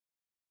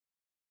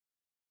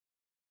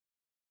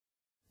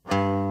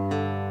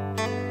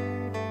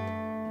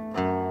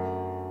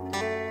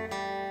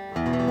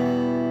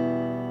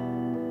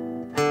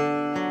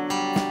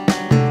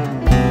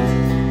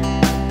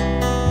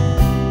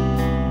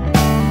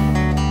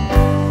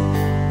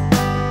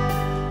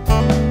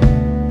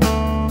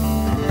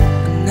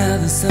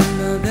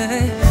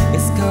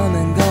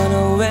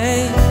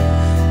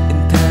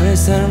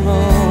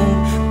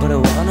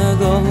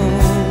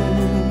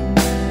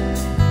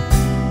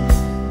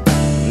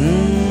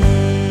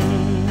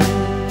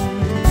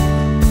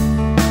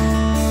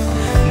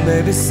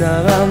Baby,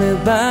 surrounded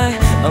by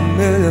a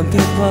million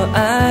people,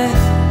 I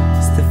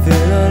still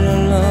feel all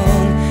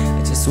alone.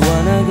 I just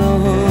wanna go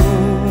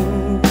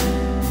home.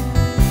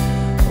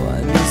 Oh,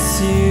 I miss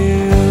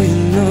you, you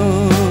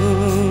know.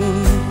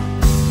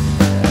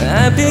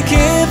 I've been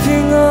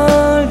keeping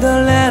all the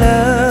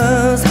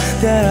letters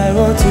that I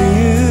wrote to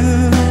you,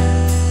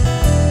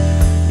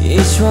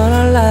 each one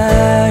a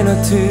line or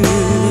two.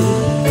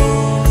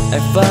 I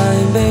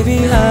find, baby,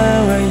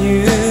 how are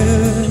you?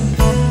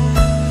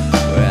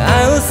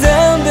 I will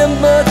send them,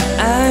 but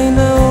I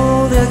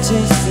know that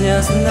it's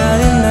just not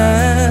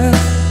enough.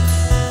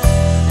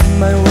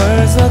 My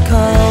words are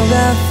cold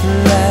and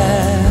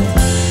flat,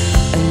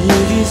 and you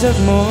deserve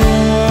more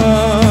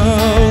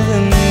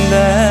than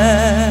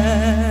that.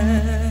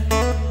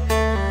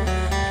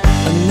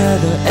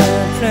 Another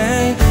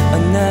airplane,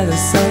 another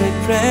sunny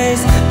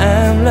place.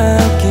 I'm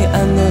lucky,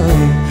 I know,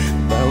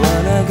 but I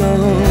wanna go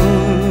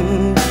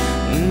home.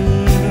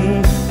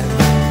 I've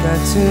got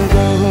to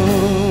go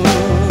home.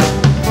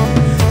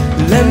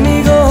 Let me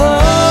go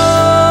home.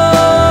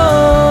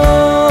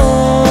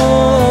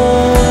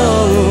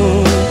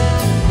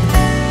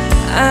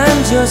 I'm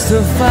just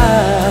too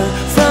far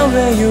from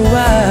where you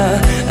are.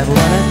 I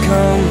wanna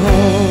come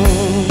home.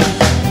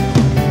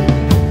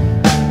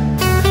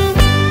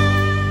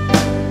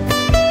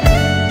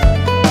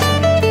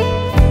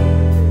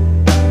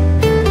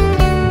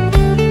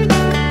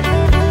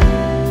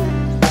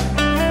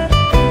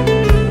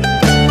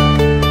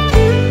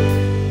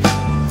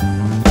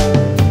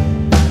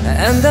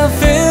 And I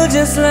feel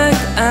just like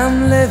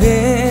I'm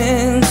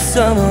living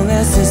someone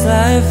else's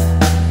life.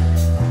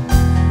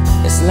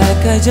 It's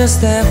like I just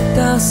stepped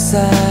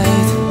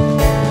outside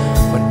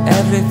when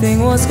everything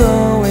was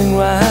going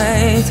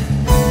right.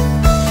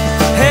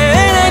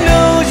 And I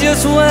know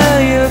just why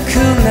you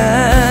could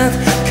not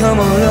come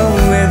along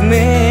with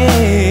me.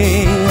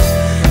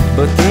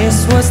 But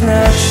this was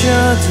not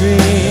your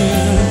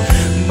dream,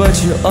 but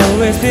you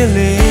always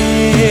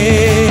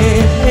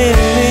believe in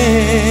me.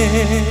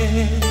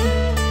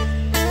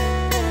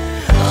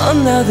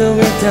 Another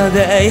winter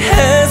day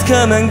has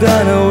come and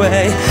gone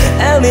away,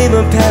 and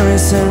even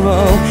Paris and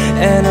Rome,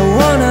 and I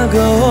wanna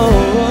go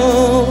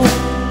home.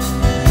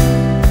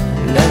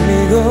 Let me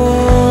go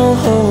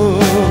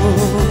home.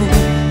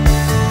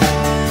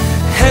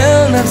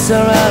 And I'm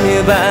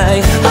surrounded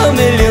by a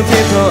million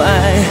people,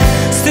 I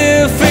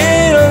still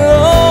feel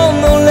alone.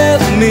 Don't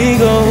let me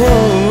go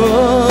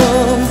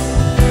home.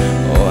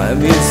 Oh, I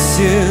miss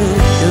you,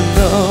 you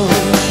know.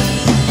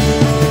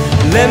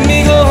 Let me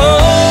go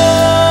home.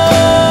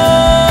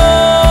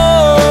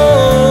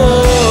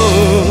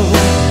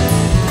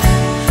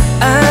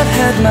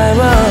 My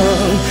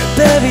wrong,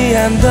 baby,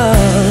 I'm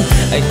done.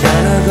 I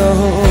gotta go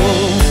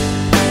home.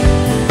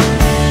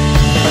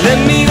 Let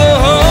me go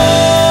home.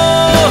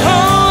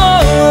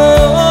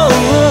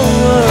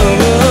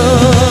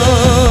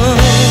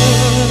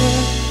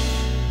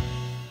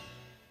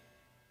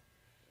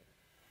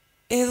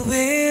 It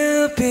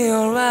will be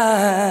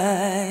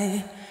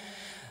alright.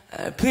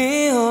 I'll be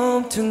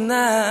home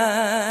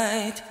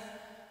tonight.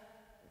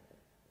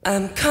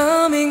 I'm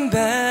coming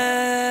back.